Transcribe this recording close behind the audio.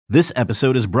This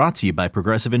episode is brought to you by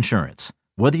Progressive Insurance.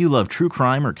 Whether you love true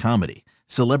crime or comedy,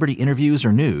 celebrity interviews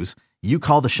or news, you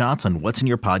call the shots on what's in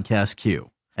your podcast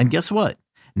queue. And guess what?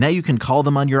 Now you can call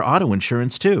them on your auto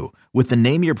insurance too with the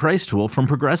Name Your Price tool from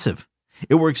Progressive.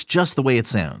 It works just the way it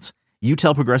sounds. You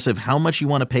tell Progressive how much you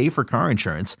want to pay for car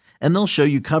insurance, and they'll show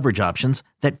you coverage options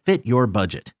that fit your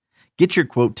budget. Get your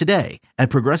quote today at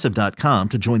Progressive.com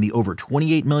to join the over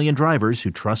 28 million drivers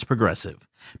who trust Progressive.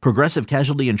 Progressive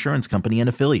Casualty Insurance Company and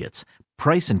Affiliates.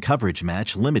 Price and coverage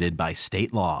match limited by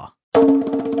state law.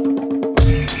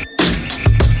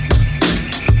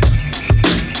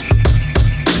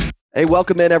 Hey,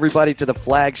 welcome in everybody to the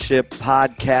Flagship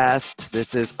Podcast.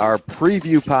 This is our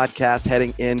preview podcast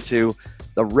heading into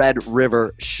the Red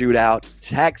River Shootout,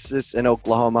 Texas and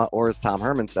Oklahoma, or as Tom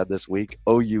Herman said this week,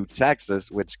 OU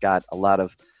Texas, which got a lot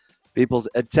of people's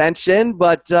attention.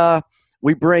 But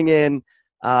we bring in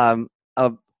a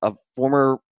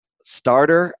former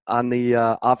starter on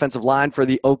the offensive line for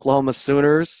the Oklahoma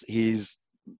Sooners. He's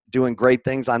doing great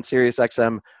things on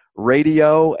SiriusXM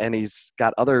radio, and he's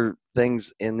got other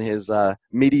things in his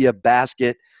media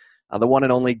basket, the one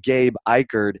and only Gabe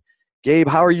Ikard. Gabe,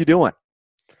 how are you doing?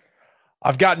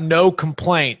 I've got no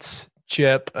complaints,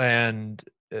 Chip, and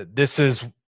this is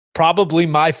probably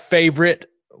my favorite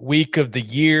week of the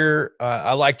year.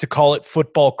 I like to call it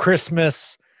Football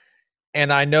Christmas,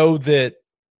 and I know that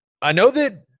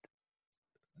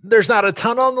there's not a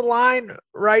ton on the line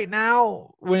right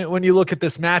now when you look at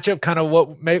this matchup, kind of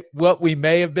what we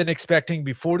may have been expecting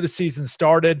before the season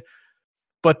started,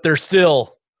 but there's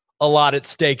still a lot at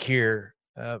stake here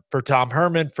for Tom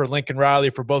Herman, for Lincoln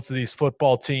Riley, for both of these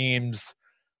football teams.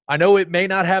 I know it may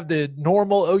not have the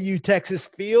normal OU Texas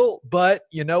feel, but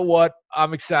you know what?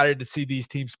 I'm excited to see these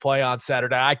teams play on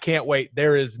Saturday. I can't wait.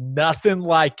 There is nothing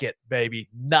like it, baby.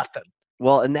 Nothing.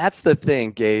 Well, and that's the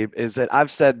thing, Gabe, is that I've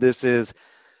said this is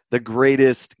the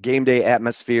greatest game day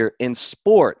atmosphere in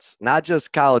sports, not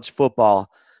just college football,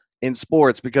 in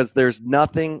sports, because there's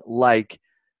nothing like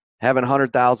having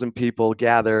 100,000 people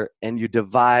gather and you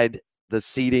divide the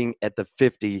seating at the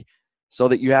 50 so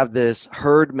that you have this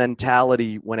herd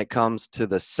mentality when it comes to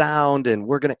the sound, and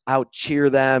we're going to out cheer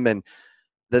them. And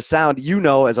the sound,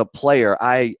 as a player,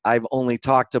 I've only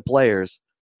talked to players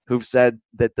who've said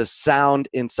that the sound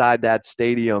inside that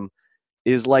stadium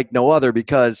is like no other,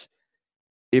 because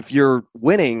if you're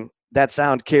winning, that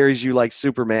sound carries you like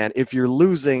Superman. If you're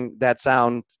losing, that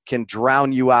sound can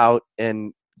drown you out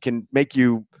and can make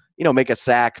you, make a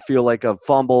sack feel like a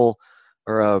fumble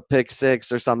or a pick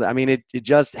six or something. I mean, it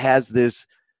just has this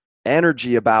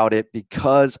energy about it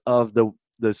because of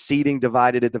the seating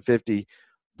divided at the 50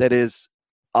 that is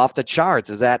off the charts.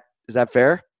 Is that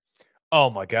fair? Oh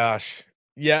my gosh.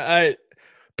 Yeah.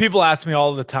 People ask me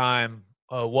all the time,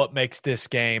 what makes this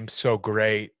game so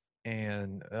great?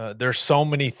 And there's so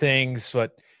many things,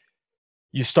 but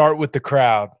you start with the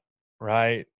crowd,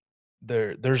 right?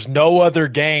 There's no other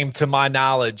game, to my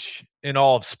knowledge, in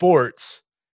all of sports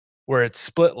where it's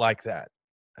split like that.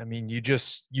 I mean, you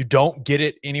don't get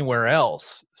it anywhere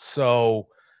else. So,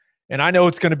 and I know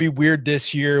it's going to be weird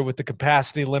this year with the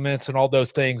capacity limits and all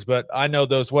those things, but I know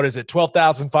those,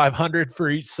 12,500 for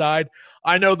each side.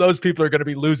 I know those people are going to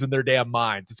be losing their damn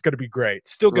minds. It's going to be great.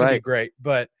 Still going to be great.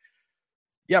 But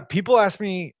yeah, people ask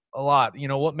me a lot,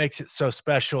 what makes it so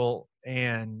special?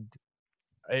 And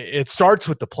it starts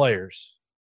with the players,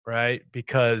 right?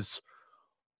 Because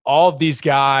all of these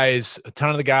guys, a ton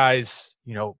of the guys,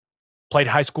 played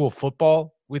high school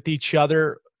football with each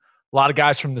other. A lot of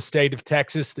guys from the state of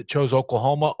Texas that chose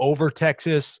Oklahoma over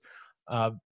Texas.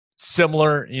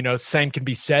 Similar, same can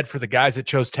be said for the guys that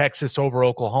chose Texas over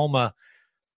Oklahoma.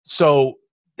 So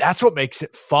that's what makes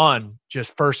it fun,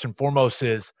 just first and foremost,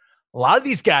 is a lot of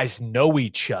these guys know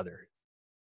each other.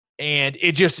 And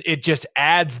it just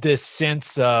adds this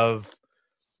sense of,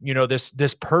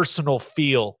 this personal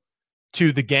feel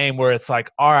to the game where it's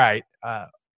like, all right,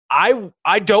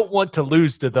 I don't want to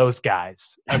lose to those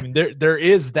guys. I mean, there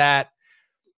is that.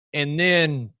 And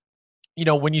then,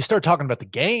 when you start talking about the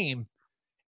game,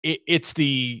 it's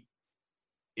the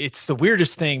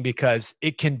weirdest thing, because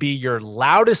it can be your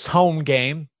loudest home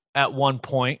game at one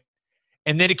point,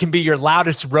 and then it can be your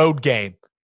loudest road game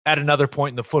at another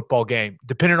point in the football game,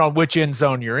 depending on which end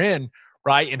zone you're in,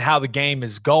 right, and how the game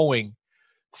is going.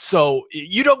 So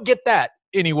you don't get that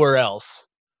anywhere else,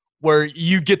 where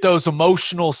you get those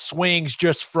emotional swings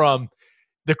just from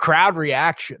the crowd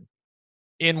reaction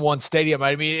in one stadium.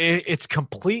 I mean, it's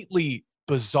completely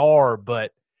bizarre,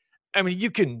 but I mean, you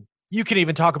can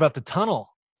even talk about the tunnel.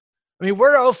 I mean,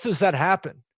 where else does that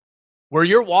happen? Where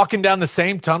you're walking down the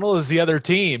same tunnel as the other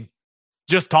team,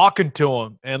 just talking to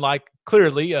them and like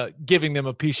clearly giving them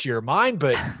a piece of your mind.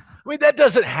 But I mean, that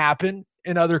doesn't happen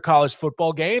in other college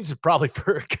football games, and probably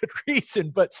for a good reason.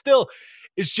 But still,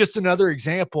 it's just another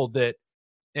example that,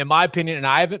 in my opinion, and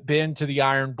I haven't been to the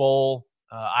Iron Bowl.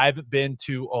 I haven't been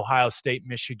to Ohio State,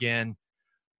 Michigan.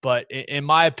 But in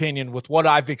my opinion, with what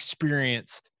I've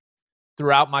experienced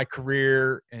throughout my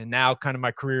career and now kind of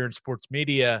my career in sports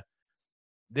media,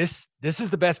 this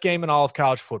is the best game in all of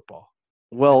college football.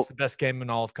 Well, it's the best game in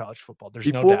all of college football. There's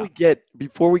no doubt.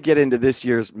 Before we get into this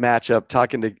year's matchup,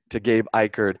 talking to Gabe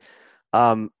Ikard,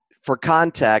 for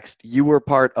context, you were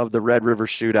part of the Red River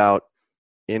Shootout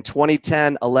in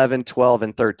 2010, 11, 12,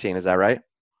 and 13. Is that right?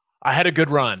 I had a good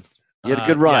run. You had a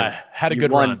good run. Yeah, had a you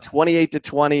good won run.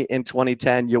 28-20 in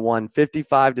 2010. You won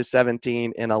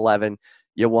 55-17 in 11.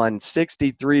 You won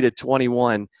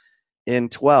 63-21 in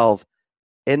 12.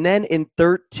 And then in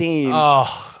 13.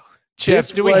 Oh, Chip,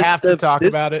 do we have to talk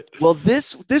about it? Well,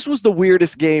 this was the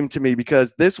weirdest game to me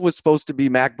because this was supposed to be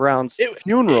Mack Brown's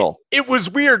funeral. It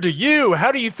was weird to you.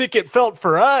 How do you think it felt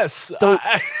for us? So,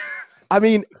 I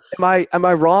mean, am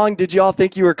I wrong? Did y'all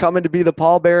think you were coming to be the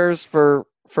pallbearers for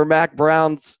Mack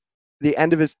Brown's the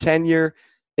end of his tenure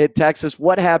at Texas?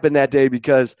 What happened that day?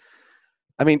 Because,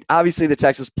 I mean, obviously the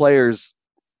Texas players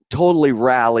totally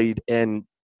rallied and,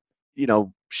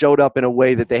 showed up in a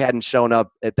way that they hadn't shown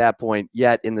up at that point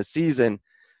yet in the season.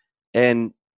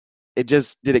 And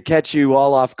did it catch you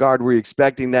all off guard? Were you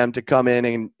expecting them to come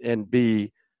in and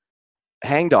be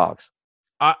hangdogs?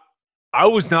 I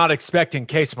was not expecting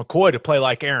Case McCoy to play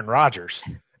like Aaron Rodgers.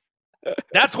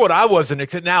 That's what I wasn't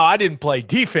expecting. Now, I didn't play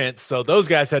defense, so those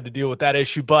guys had to deal with that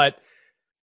issue. But,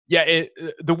 yeah,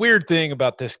 the weird thing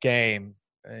about this game,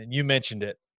 and you mentioned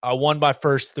it, I won my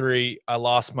first 3. I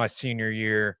lost my senior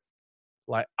year.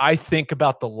 Like, I think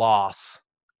about the loss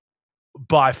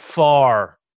by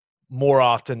far more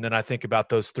often than I think about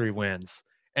those 3 wins.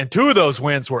 And 2 of those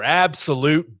wins were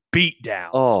absolute beatdowns.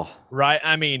 Oh. Right?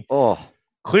 I mean,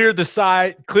 clear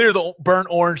the burnt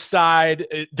orange side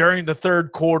during the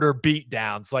third quarter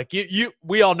beatdowns. Like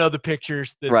we all know the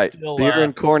pictures. That right. Still, beer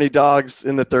and corny dogs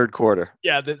in the third quarter.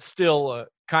 Yeah, that still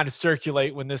kind of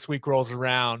circulate when this week rolls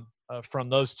around from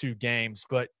those 2 games.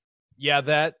 But yeah,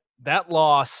 that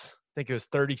loss, I think it was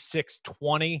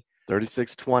 36-20.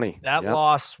 36-20. That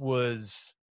loss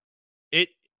was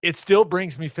it still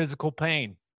brings me physical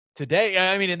pain today.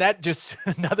 I mean, and that just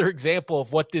another example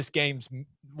of what this game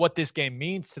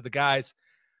means to the guys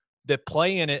that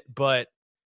play in it. But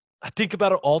I think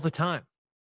about it all the time.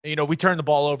 We turn the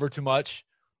ball over too much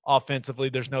offensively.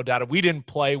 There's no doubt. We didn't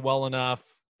play well enough.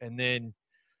 And then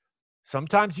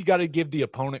sometimes you got to give the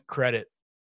opponent credit.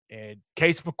 And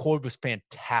Case McCoy was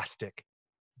fantastic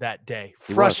that day.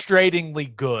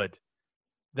 Frustratingly good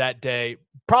that day.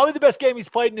 Probably the best game he's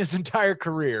played in his entire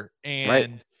career. And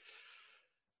right.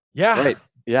 Yeah. Right.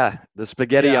 Yeah. The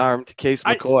spaghetti armed Case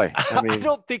McCoy. I mean, I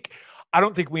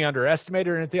don't think we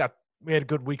underestimated or anything. We had a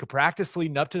good week of practice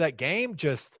leading up to that game.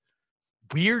 Just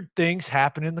weird things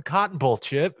happen in the Cotton Bowl,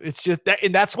 Chip. It's just that,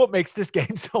 and that's what makes this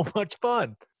game so much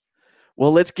fun.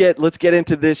 Well, let's get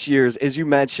into this year's, as you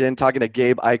mentioned, talking to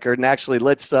Gabe Ikard. And actually,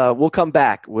 we'll come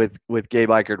back with Gabe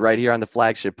Ikard right here on the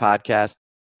Flagship Podcast.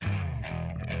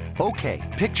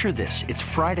 Okay, picture this. It's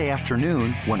Friday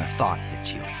afternoon when a thought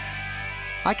hits you.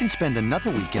 I can spend another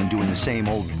weekend doing the same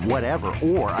old whatever,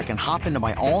 or I can hop into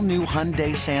my all-new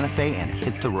Hyundai Santa Fe and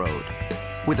hit the road.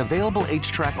 With available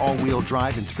H-Track all-wheel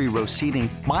drive and 3-row seating,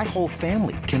 my whole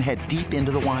family can head deep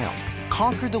into the wild.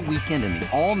 Conquer the weekend in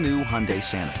the all-new Hyundai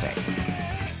Santa Fe.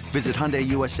 Visit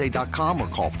HyundaiUSA.com or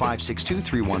call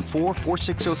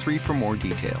 562-314-4603 for more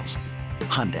details.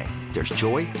 Hyundai, there's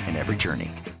joy in every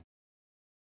journey.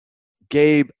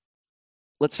 Gabe,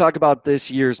 let's talk about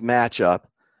this year's matchup.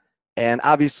 And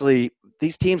obviously,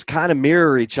 these teams kind of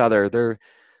mirror each other. They're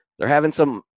having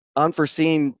some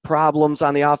unforeseen problems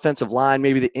on the offensive line,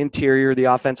 maybe the interior of the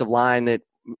offensive line that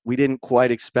we didn't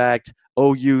quite expect.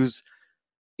 OU's,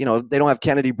 they don't have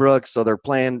Kennedy Brooks, so they're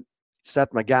playing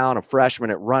Seth McGowan, a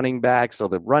freshman, at running back. So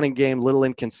the running game, a little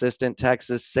inconsistent.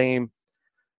 Texas, same.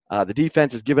 The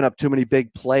defense has given up too many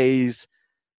big plays,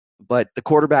 but the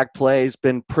quarterback play has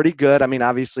been pretty good. I mean,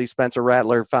 obviously, Spencer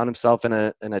Rattler found himself in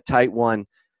a tight one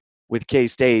with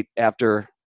K-State after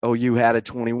OU had a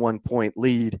 21-point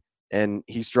lead, and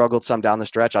he struggled some down the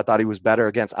stretch. I thought he was better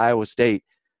against Iowa State.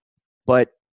 But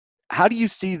how do you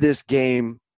see this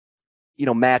game,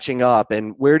 matching up,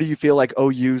 and where do you feel like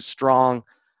OU's strong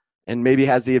and maybe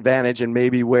has the advantage, and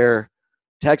maybe where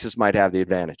Texas might have the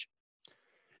advantage?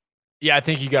 Yeah, I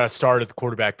think you got to start at the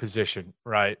quarterback position,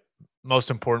 right? Most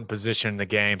important position in the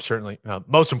game, certainly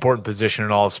most important position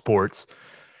in all of sports.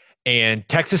 And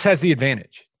Texas has the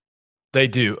advantage. They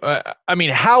do. I mean,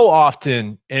 how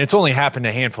often, and it's only happened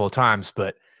a handful of times,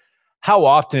 but how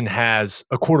often has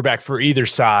a quarterback for either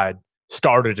side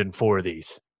started in 4 of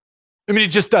these? I mean,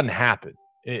 it just doesn't happen.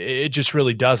 It just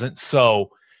really doesn't. So,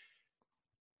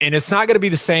 and it's not going to be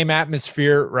the same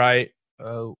atmosphere, right?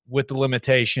 With the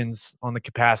limitations on the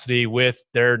capacity, with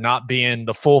there not being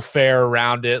the full fare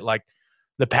around it, like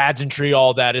the pageantry,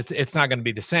 all that. It's not going to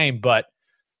be the same. But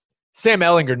Sam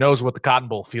Ehlinger knows what the Cotton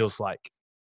Bowl feels like.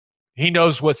 He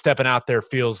knows what stepping out there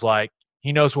feels like.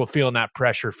 He knows what feeling that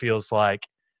pressure feels like.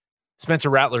 Spencer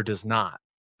Rattler does not.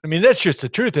 I mean, that's just the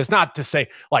truth. It's not to say,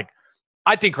 like,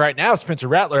 I think right now Spencer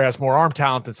Rattler has more arm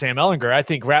talent than Sam Ehlinger. I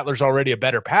think Rattler's already a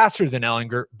better passer than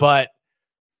Ehlinger, but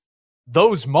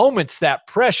those moments, that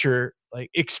pressure, like,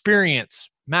 experience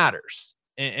matters.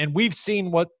 And we've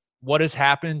seen what has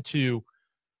happened to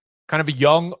kind of a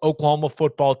young Oklahoma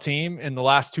football team in the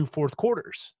last 2 fourth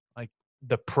quarters. Like,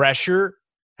 the pressure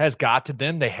has got to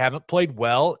them. They haven't played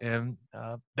well, and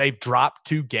they've dropped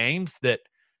 2 games that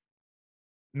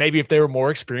maybe if they were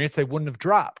more experienced, they wouldn't have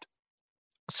dropped.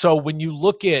 So when you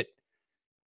look at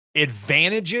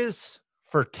advantages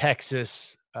for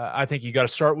Texas, I think you got to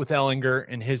start with Ehlinger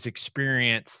and his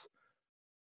experience.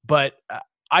 But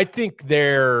I think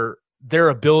their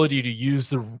ability to use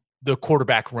the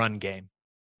quarterback run game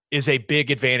is a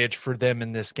big advantage for them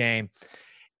in this game.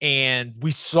 And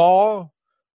we saw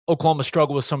Oklahoma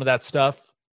struggle with some of that stuff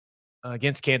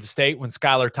against Kansas State when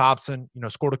Skylar Thompson,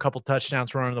 scored a couple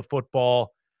touchdowns running the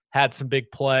football, had some big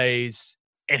plays,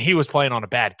 and he was playing on a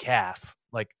bad calf.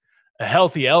 Like, a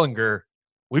healthy Ehlinger,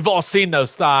 we've all seen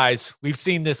those thighs. We've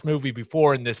seen this movie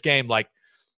before in this game. Like,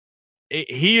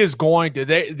 he is going to –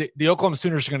 the Oklahoma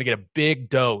Sooners are going to get a big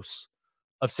dose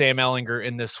of Sam Ehlinger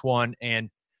in this one. And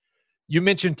you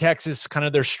mentioned Texas, kind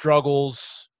of their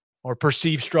struggles or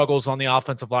perceived struggles on the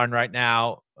offensive line right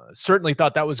now. Certainly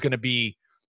thought that was going to be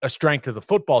a strength of the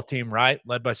football team, right?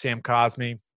 Led by Sam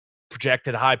Cosmi,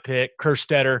 projected high pick.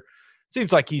 Kerstetter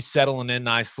seems like he's settling in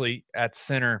nicely at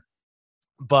center.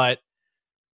 But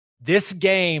this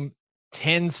game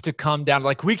tends to come down,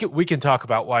 like, we can talk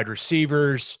about wide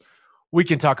receivers, we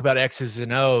can talk about X's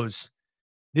and O's.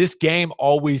 This game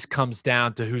always comes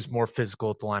down to who's more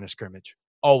physical at the line of scrimmage.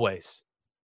 Always.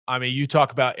 I mean, you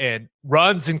talk about and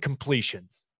runs and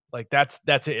completions. Like, that's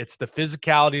it. It's the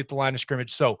physicality at the line of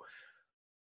scrimmage. So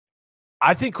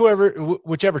I think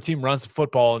whichever team runs the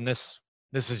football, and this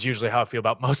is usually how I feel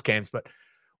about most games, but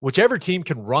whichever team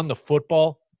can run the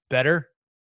football better,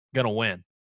 going to win.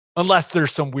 Unless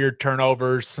there's some weird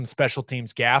turnovers, some special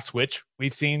teams gaffes, which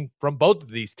we've seen from both of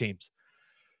these teams.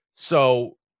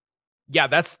 So, yeah,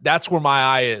 that's where my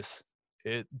eye is.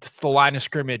 It's the line of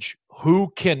scrimmage.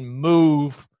 Who can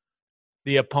move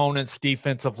the opponent's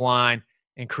defensive line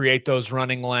and create those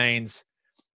running lanes?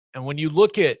 And when you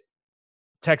look at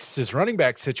Texas's running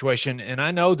back situation, and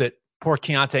I know that poor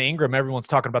Keontae Ingram, everyone's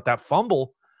talking about that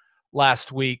fumble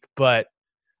last week, but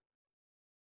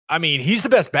I mean, he's the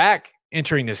best back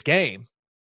entering this game,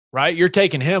 right? You're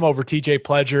taking him over TJ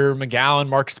Pledger, McGowan,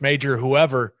 Marcus Major,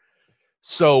 whoever.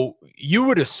 So you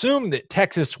would assume that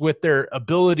Texas, with their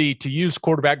ability to use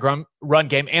quarterback run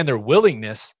game and their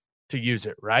willingness to use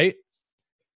it, right,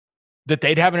 that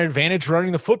they'd have an advantage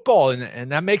running the football.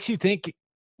 And that makes you think,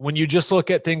 when you just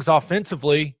look at things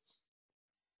offensively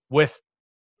with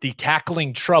the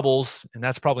tackling troubles, and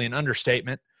that's probably an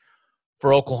understatement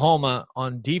for Oklahoma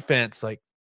on defense, like,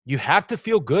 you have to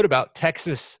feel good about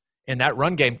Texas and that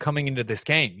run game coming into this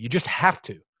game. You just have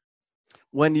to.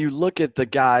 When you look at the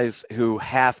guys who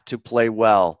have to play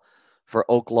well for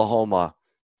Oklahoma,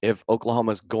 if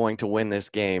Oklahoma's going to win this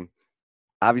game,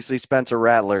 obviously Spencer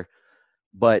Rattler,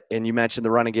 and you mentioned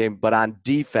the running game, but on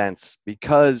defense,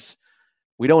 because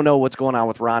we don't know what's going on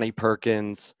with Ronnie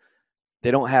Perkins,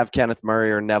 they don't have Kenneth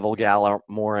Murray or Neville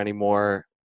Gallimore anymore.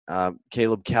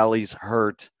 Caleb Kelly's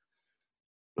hurt.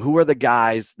 Who are the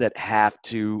guys that have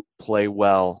to play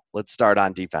well? Let's start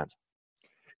on defense.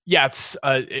 Yeah,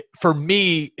 for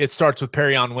me, it starts with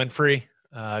Perion Winfrey,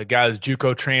 guy's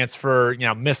JUCO transfer,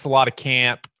 missed a lot of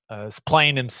camp, is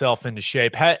playing himself into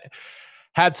shape, had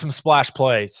some splash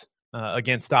plays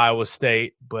against Iowa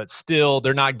State, but still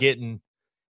they're not getting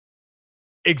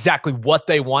exactly what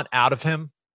they want out of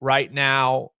him right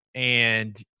now,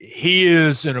 and he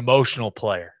is an emotional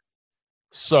player.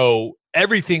 So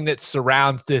everything that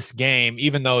surrounds this game,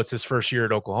 even though it's his first year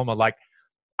at Oklahoma, like,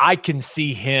 I can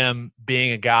see him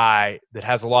being a guy that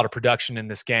has a lot of production in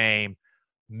this game,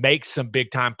 makes some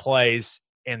big-time plays,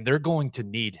 and they're going to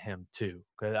need him too.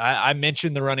 I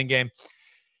mentioned the running game.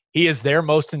 He is their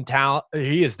most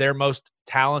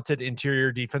talented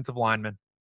interior defensive lineman.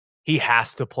 He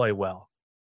has to play well.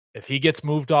 If he gets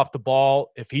moved off the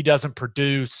ball, if he doesn't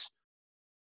produce,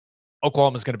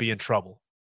 Oklahoma's going to be in trouble.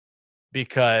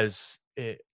 Because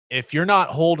if you're not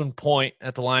holding point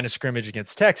at the line of scrimmage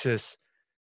against Texas,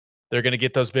 they're going to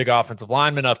get those big offensive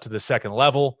linemen up to the second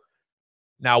level.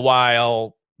 Now,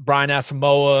 while Brian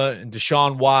Asamoah and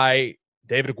Deshaun White,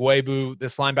 David Agwebu,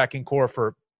 this linebacking core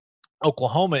for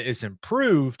Oklahoma is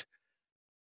improved,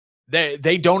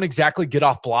 they don't exactly get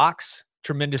off blocks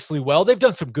tremendously well. They've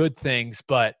done some good things,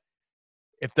 but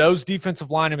if those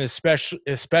defensive linemen,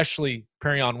 especially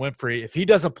Perion Winfrey, if he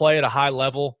doesn't play at a high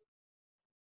level,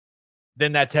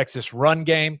 then that Texas run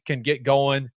game can get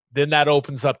going. Then that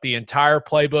opens up the entire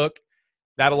playbook.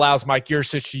 That allows Mike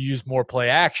Yurcich to use more play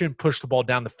action, push the ball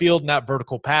down the field in that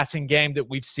vertical passing game that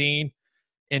we've seen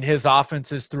in his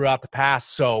offenses throughout the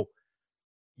past. So,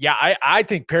 yeah, I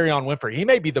think Perion Winfrey, he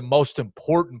may be the most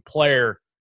important player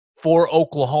for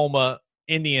Oklahoma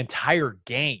in the entire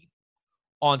game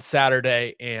on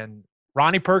Saturday. And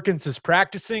Ronnie Perkins is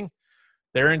practicing.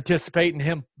 They're anticipating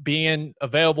him being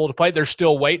available to play. They're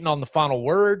still waiting on the final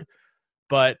word,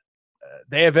 but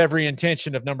they have every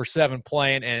intention of number 7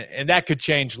 playing, and that could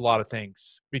change a lot of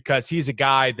things because he's a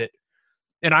guy that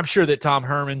 – and I'm sure that Tom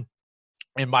Herman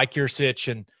and Mike Yurcich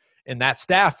and that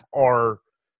staff are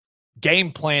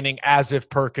game planning as if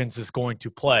Perkins is going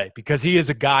to play because he is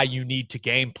a guy you need to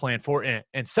game plan for.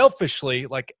 And selfishly,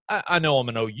 like I know I'm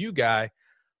an OU guy.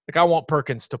 Like I want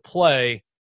Perkins to play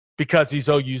because he's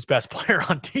OU's best player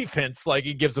on defense. Like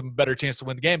he gives them a better chance to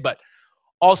win the game. But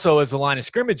also as a line of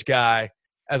scrimmage guy,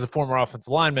 as a former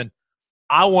offensive lineman,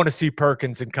 I want to see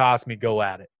Perkins and Cosme go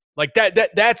at it. Like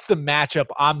that's the matchup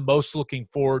I'm most looking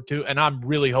forward to, and I'm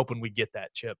really hoping we get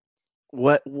that, Chip.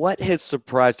 What has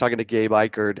surprised, talking to Gabe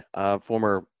Ikard,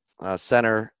 former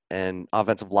center and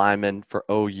offensive lineman for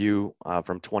OU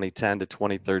from 2010 to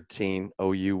 2013.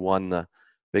 OU won the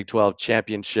Big 12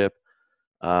 championship.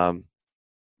 2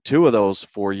 of those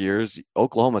 4 years,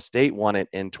 Oklahoma State won it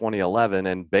in 2011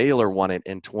 and Baylor won it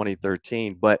in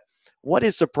 2013. But what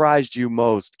has surprised you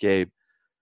most, Gabe,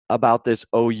 about this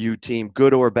OU team,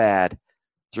 good or bad,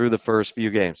 through the first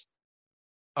few games?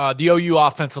 The OU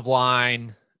offensive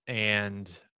line and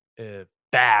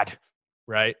bad,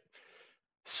 right?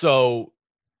 So,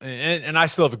 and I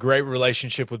still have a great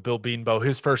relationship with Bill Beanbo.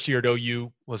 His first year at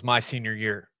OU was my senior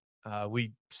year.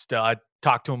 I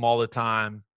talk to him all the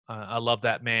time. I love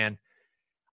that man.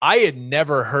 I had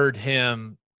never heard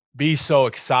him be so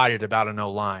excited about an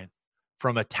O-line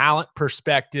from a talent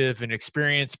perspective, an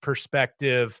experience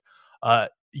perspective,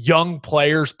 young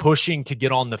players pushing to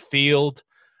get on the field.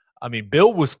 I mean,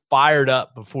 Bill was fired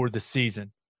up before the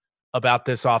season about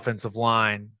this offensive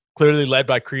line, clearly led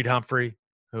by Creed Humphrey,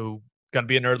 who going to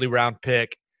be an early round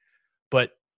pick,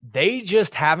 but they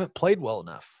just haven't played well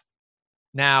enough.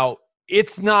 Now,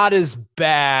 it's not as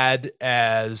bad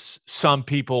as some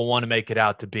people want to make it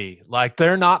out to be. Like,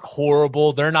 they're not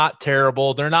horrible. They're not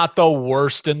terrible. They're not the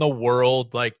worst in the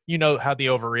world. Like, you know how the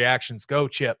overreactions go,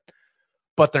 Chip.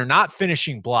 But they're not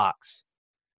finishing blocks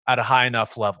at a high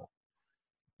enough level.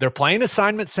 They're playing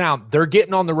assignment sound. They're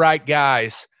getting on the right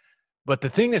guys. But the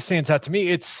thing that stands out to me,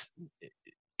 it's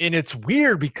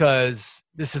weird because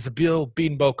this is a Bill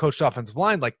Beanbo coached offensive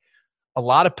line, like a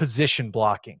lot of position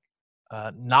blocking.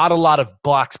 Not a lot of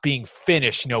blocks being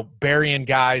finished, burying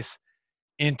guys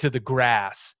into the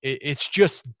grass. It's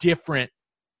just different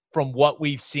from what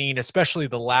we've seen, especially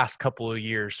the last couple of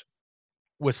years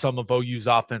with some of OU's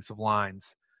offensive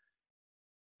lines.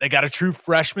 They got a true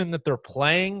freshman that they're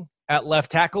playing at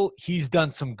left tackle. He's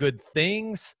done some good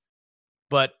things,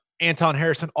 but Anton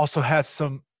Harrison also has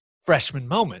some freshman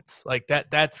moments. Like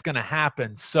that's going to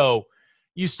happen. So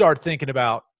you start thinking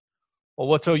about, well,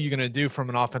 what's OU going to do from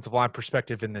an offensive line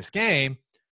perspective in this game?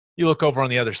 You look over on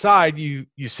the other side, you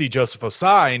see Joseph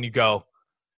Osai, and you go,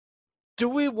 do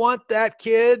we want that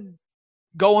kid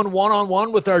going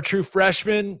one-on-one with our true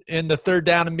freshman in the third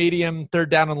down and medium, third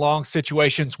down and long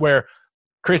situations where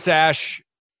Chris Ash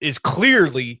is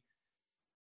clearly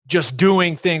just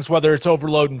doing things, whether it's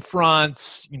overloading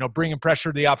fronts, bringing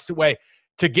pressure the opposite way,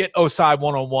 to get Osai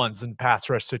one-on-ones in pass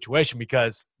rush situation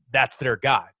because that's their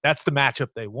guy. That's the matchup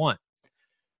they want.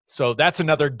 So that's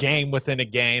another game within a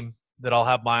game that I'll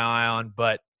have my eye on.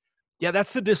 But, yeah,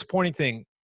 that's the disappointing thing.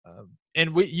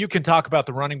 You can talk about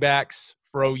the running backs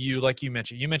for OU like you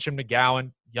mentioned. You mentioned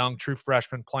McGowan, young true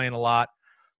freshman, playing a lot.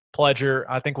 Pledger,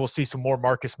 I think we'll see some more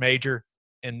Marcus Major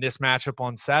in this matchup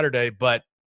on Saturday. But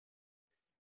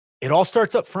it all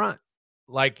starts up front.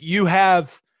 Like you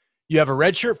have a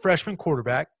redshirt freshman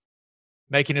quarterback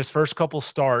making his first couple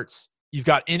starts. You've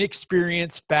got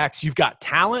inexperienced backs. You've got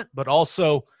talent, but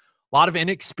also a lot of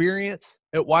inexperience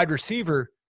at wide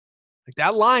receiver. Like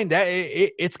that line,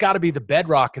 it's got to be the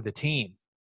bedrock of the team.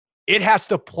 It has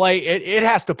to play. It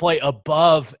has to play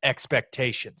above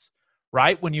expectations,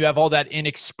 right? When you have all that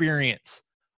inexperience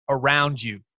around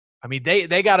you, I mean,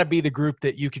 they got to be the group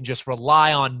that you can just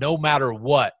rely on no matter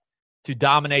what to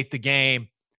dominate the game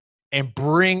and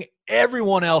bring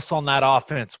everyone else on that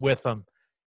offense with them.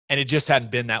 And it just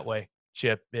hadn't been that way,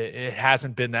 Chip. It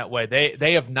hasn't been that way.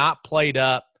 They have not played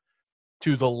up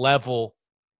to the level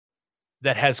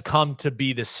that has come to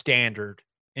be the standard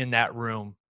in that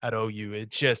room at OU.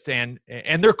 It's just and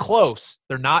they're close.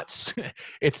 They're not.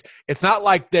 It's not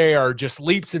like they are just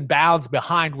leaps and bounds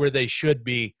behind where they should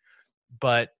be,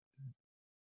 but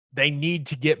they need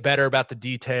to get better about the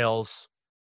details,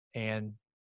 and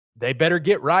they better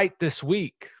get right this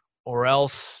week, or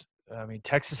else. I mean,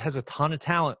 Texas has a ton of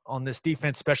talent on this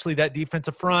defense, especially that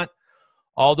defensive front.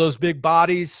 All those big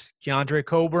bodies, Keandre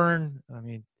Coburn. I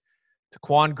mean,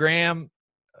 Taquan Graham,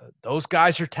 those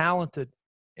guys are talented.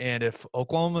 And if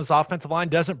Oklahoma's offensive line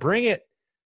doesn't bring it,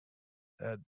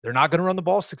 they're not going to run the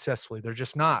ball successfully. They're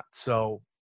just not. So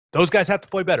those guys have to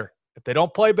play better. If they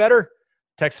don't play better,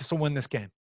 Texas will win this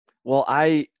game. Well,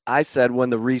 I said when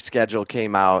the reschedule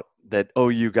came out that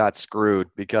OU got screwed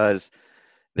because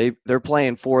they're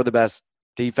playing four of the best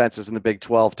defenses in the Big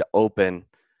 12 to open.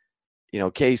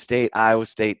 K-State, Iowa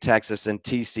State, Texas, and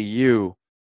TCU.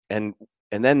 And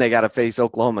then they got to face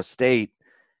Oklahoma State.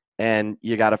 And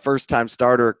you got a first-time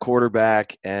starter at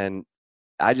quarterback. And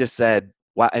I just said,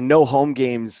 wow, and no home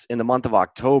games in the month of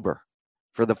October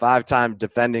for the 5-time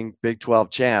defending Big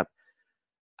 12 champ.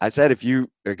 I said, if you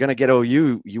are going to get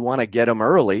OU, you want to get them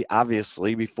early,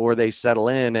 obviously, before they settle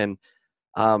in. And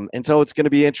so it's going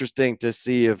to be interesting to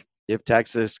see if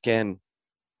Texas can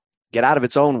get out of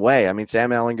its own way. I mean, Sam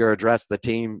Ehlinger addressed the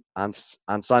team on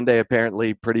Sunday,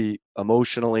 apparently pretty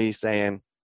emotionally, saying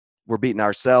we're beating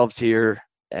ourselves here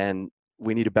and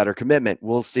we need a better commitment.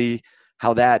 We'll see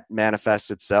how that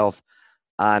manifests itself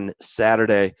on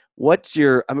Saturday.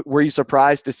 Were you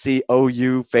surprised to see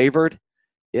OU favored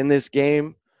in this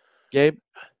game, Gabe?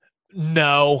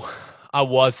 No, I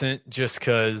wasn't, just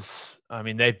because, I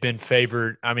mean, they've been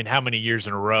favored. I mean, how many years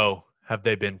in a row have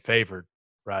they been favored,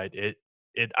 right?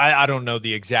 I don't know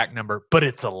the exact number, but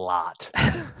it's a lot.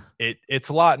 It's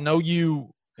a lot. And OU,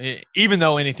 even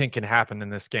though anything can happen in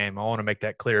this game, I want to make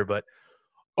that clear, but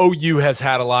OU has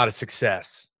had a lot of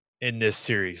success in this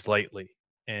series lately.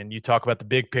 And you talk about the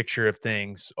big picture of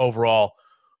things. Overall,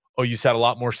 OU's had a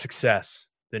lot more success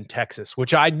than Texas,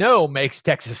 which I know makes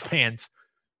Texas fans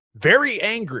very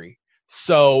angry.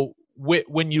 So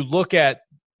when you look at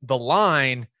the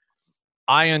line,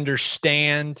 I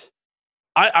understand.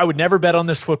 I would never bet on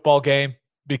this football game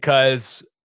because,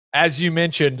 as you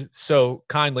mentioned so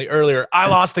kindly earlier, I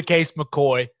lost to Case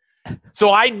McCoy.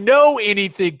 So I know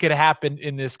anything could happen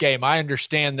in this game. I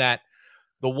understand that.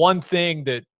 The one thing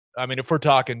that, I mean, if we're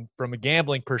talking from a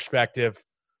gambling perspective,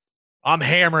 I'm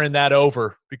hammering that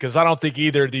over because I don't think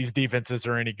either of these defenses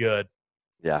are any good.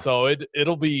 Yeah. So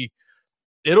it'll be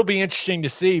interesting to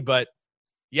see. But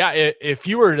yeah, if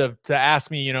you were to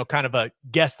ask me, kind of a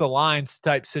guess the lines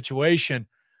type situation,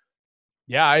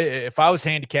 yeah, if I was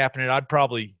handicapping it, I'd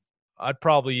probably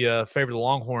favor the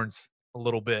Longhorns a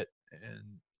little bit,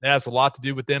 and it has a lot to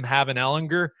do with them having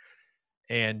Ehlinger,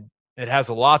 and it has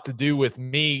a lot to do with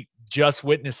me just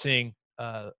witnessing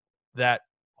that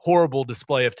horrible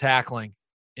display of tackling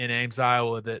in Ames,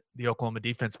 Iowa that the Oklahoma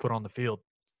defense put on the field.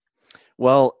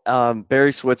 Well,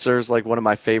 Barry Switzer is like one of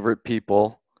my favorite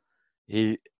people.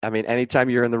 Anytime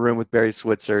you're in the room with Barry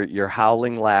Switzer, you're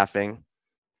howling, laughing.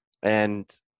 And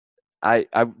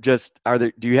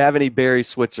do you have any Barry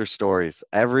Switzer stories?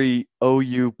 Every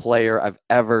OU player I've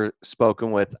ever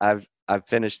spoken with, I've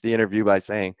finished the interview by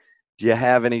saying, do you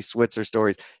have any Switzer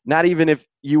stories? Not even if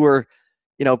you were,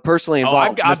 personally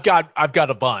involved. I've got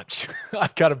a bunch.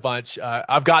 I've got a bunch.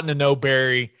 I've gotten to know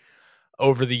Barry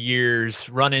over the years,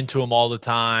 run into him all the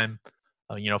time,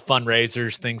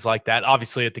 fundraisers, things like that,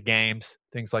 obviously at the games,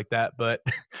 things like that. But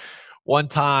one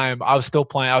time I was still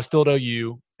at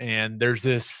OU, and there's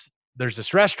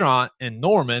this restaurant in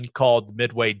Norman called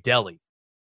Midway Deli,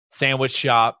 sandwich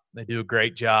shop. They do a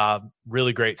great job,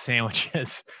 really great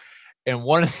sandwiches. And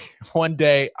one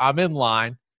day I'm in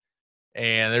line,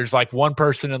 and there's like one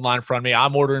person in line in front of me.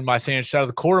 I'm ordering my sandwich. Out of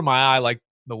the corner of my eye, like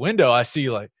the window, I see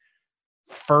like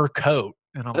fur coat,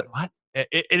 and I'm like, what?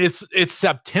 It's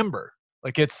September,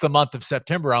 like it's the month of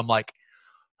September. I'm like,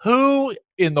 who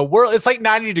in the world? It's like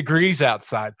 90 degrees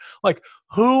outside. Like,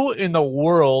 who in the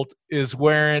world is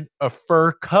wearing a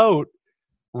fur coat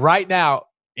right now?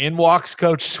 In walks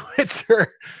Coach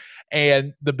Switzer.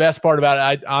 And the best part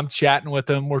about it, I'm chatting with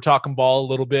him. We're talking ball a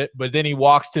little bit, but then he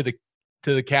walks to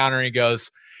to the counter and he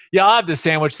goes, "Yeah, I'll have the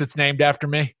sandwich that's named after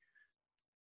me."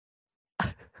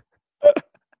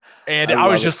 And I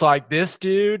was just like, this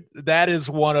dude, that is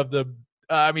one of the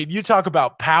I mean, you talk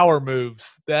about power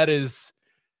moves. That's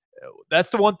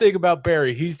the one thing about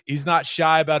Barry. He's not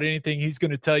shy about anything. He's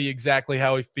going to tell you exactly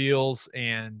how he feels.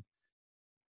 And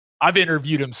I've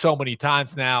interviewed him so many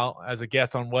times now as a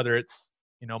guest on whether it's,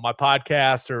 my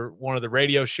podcast or one of the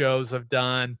radio shows I've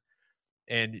done.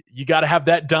 And you got to have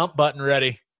that dump button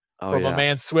ready from a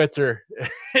man Switzer.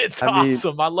 It's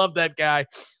awesome. I love that guy.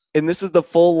 And this is the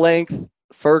full length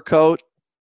fur coat.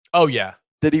 Oh yeah.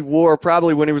 That he wore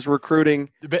probably when he was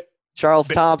recruiting Charles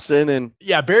Thompson. And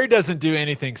yeah, Barry doesn't do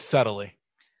anything subtly.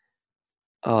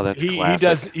 Oh, that's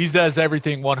classic. He does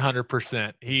everything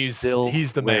 100%. He's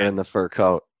the man in the fur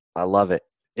coat. I love it.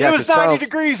 Yeah, it was 90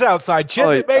 degrees outside. Chip,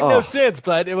 it made no sense,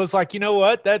 but it was like, you know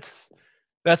what? That's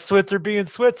Switzer being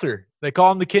Switzer. They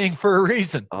call him the king for a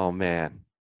reason. Oh man.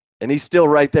 And he's still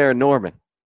right there in Norman.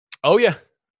 Oh yeah.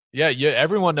 Yeah,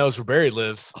 everyone knows where Barry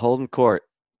lives. Holden Court.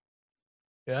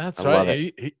 Yeah, that's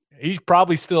right. He's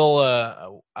probably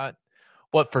still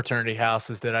what fraternity house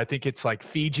is that? I think it's like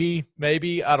Fiji,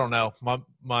 maybe. I don't know.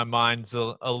 My mind's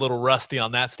a little rusty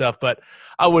on that stuff, but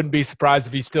I wouldn't be surprised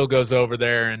if he still goes over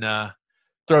there and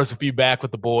throws a few back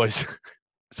with the boys.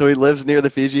 So he lives near the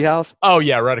Fiji house? Oh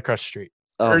yeah, right across the street.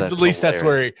 Oh, or at least hilarious. That's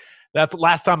where that's the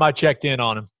last time I checked in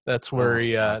on him. That's where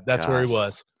where he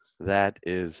was. That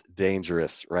is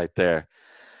dangerous right there.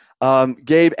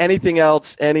 Gabe, anything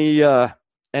else?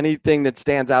 Anything that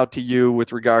stands out to you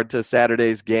with regard to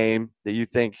Saturday's game that you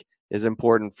think is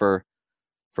important for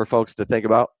folks to think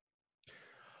about?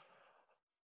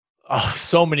 Oh,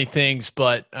 so many things,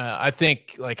 but I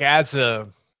think like as an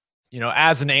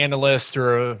analyst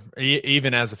or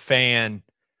even as a fan,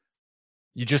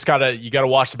 you gotta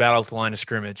watch the battle at the line of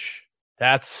scrimmage.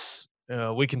 That's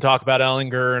we can talk about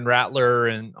Ellinger and Rattler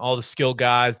and all the skill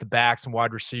guys, the backs and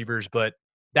wide receivers, but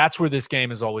that's where this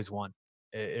game is always won.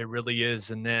 It really is.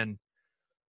 And then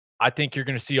I think you're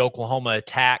going to see Oklahoma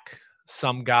attack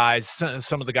some guys,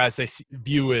 some of the guys they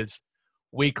view as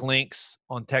weak links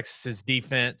on Texas's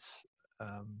defense.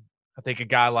 I think a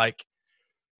guy like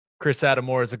Chris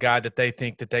Adamore is a guy that they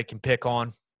think that they can pick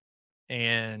on.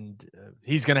 And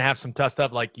he's going to have some tough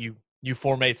stuff. Like you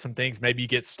formate some things. Maybe you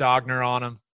get Stogner on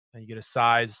him. You get a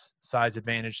size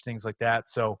advantage, things like that.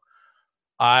 So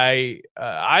I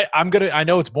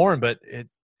know it's boring, but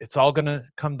it's all going to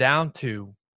come down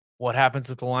to what happens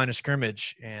at the line of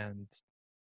scrimmage. And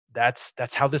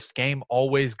that's how this game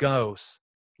always goes.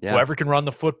 Yeah. Whoever can run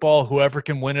the football, whoever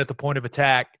can win at the point of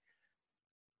attack.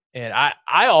 And I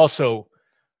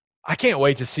can't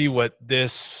wait to see what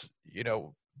this,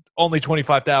 only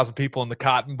 25,000 people in the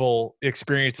Cotton Bowl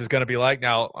experience is going to be like.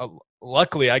 Now,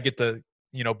 luckily I get to,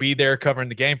 be there covering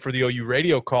the game for the OU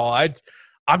radio call.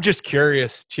 I'm just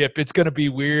curious, Chip. It's going to be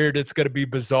weird. It's going to be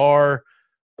bizarre,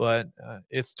 but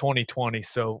it's 2020.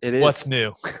 So what's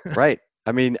new? Right.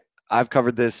 I mean, I've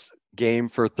covered this game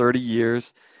for 30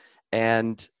 years,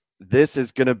 and this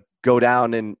is going to go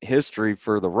down in history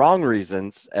for the wrong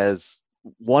reasons as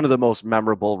one of the most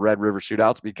memorable Red River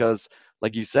shootouts because,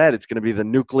 like you said, it's going to be the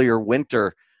nuclear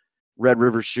winter Red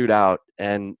River shootout.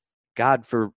 And God,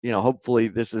 hopefully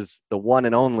this is the one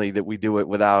and only that we do it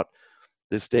without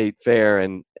the state fair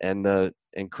and the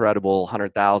incredible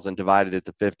 100,000 divided it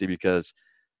to 50 because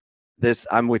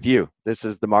I'm with you. This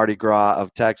is the Mardi Gras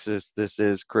of Texas. This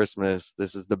is Christmas.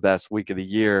 This is the best week of the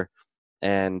year.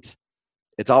 And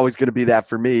it's always going to be that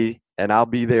for me. And I'll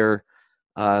be there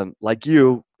like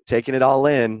you, taking it all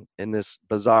in this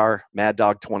bizarre Mad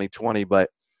Dog 2020. But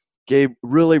Gabe,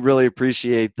 really, really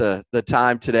appreciate the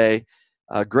time today.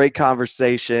 Great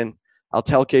conversation. I'll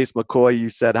tell Case McCoy you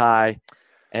said hi.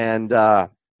 And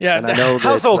and I know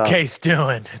how's old Case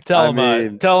doing? Tell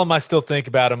him I still think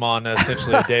about him on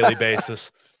essentially a daily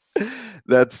basis.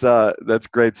 That's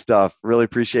great stuff. Really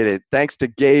appreciate it. Thanks to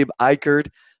Gabe Ikard,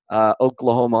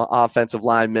 Oklahoma offensive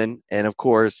lineman, and of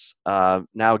course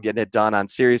now getting it done on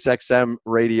SiriusXM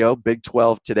Radio, Big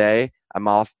 12 today. I'm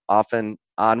often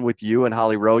on with you and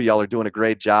Holly Rowe. Y'all are doing a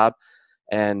great job,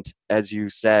 and as you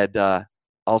said,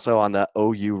 also on the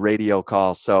OU radio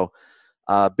call. So.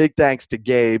 Big thanks to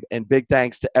Gabe and big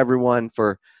thanks to everyone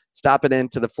for stopping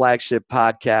into the flagship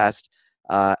podcast.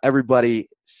 Everybody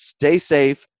stay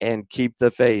safe and keep the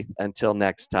faith until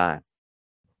next time.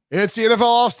 It's the NFL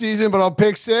offseason, but on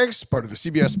Pick Six, part of the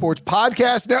CBS Sports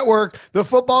Podcast Network, the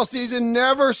football season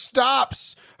never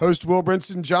stops. Host Will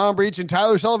Brinson, John Breach, and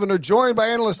Tyler Sullivan are joined by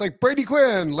analysts like Brady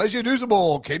Quinn, Lesia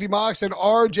Dusable, Katie Mox, and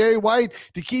RJ White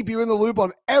to keep you in the loop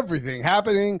on everything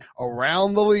happening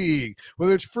around the league.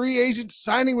 Whether it's free agents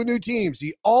signing with new teams,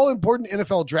 the all-important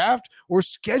NFL draft, or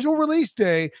schedule release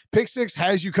day, Pick Six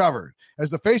has you covered. As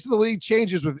the face of the league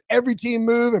changes with every team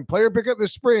move and player pickup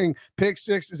this spring, Pick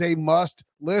Six is a must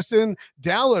listen.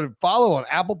 Download and follow on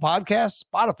Apple Podcasts,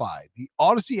 Spotify, the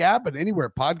Odyssey app, and anywhere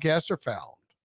podcasts are found.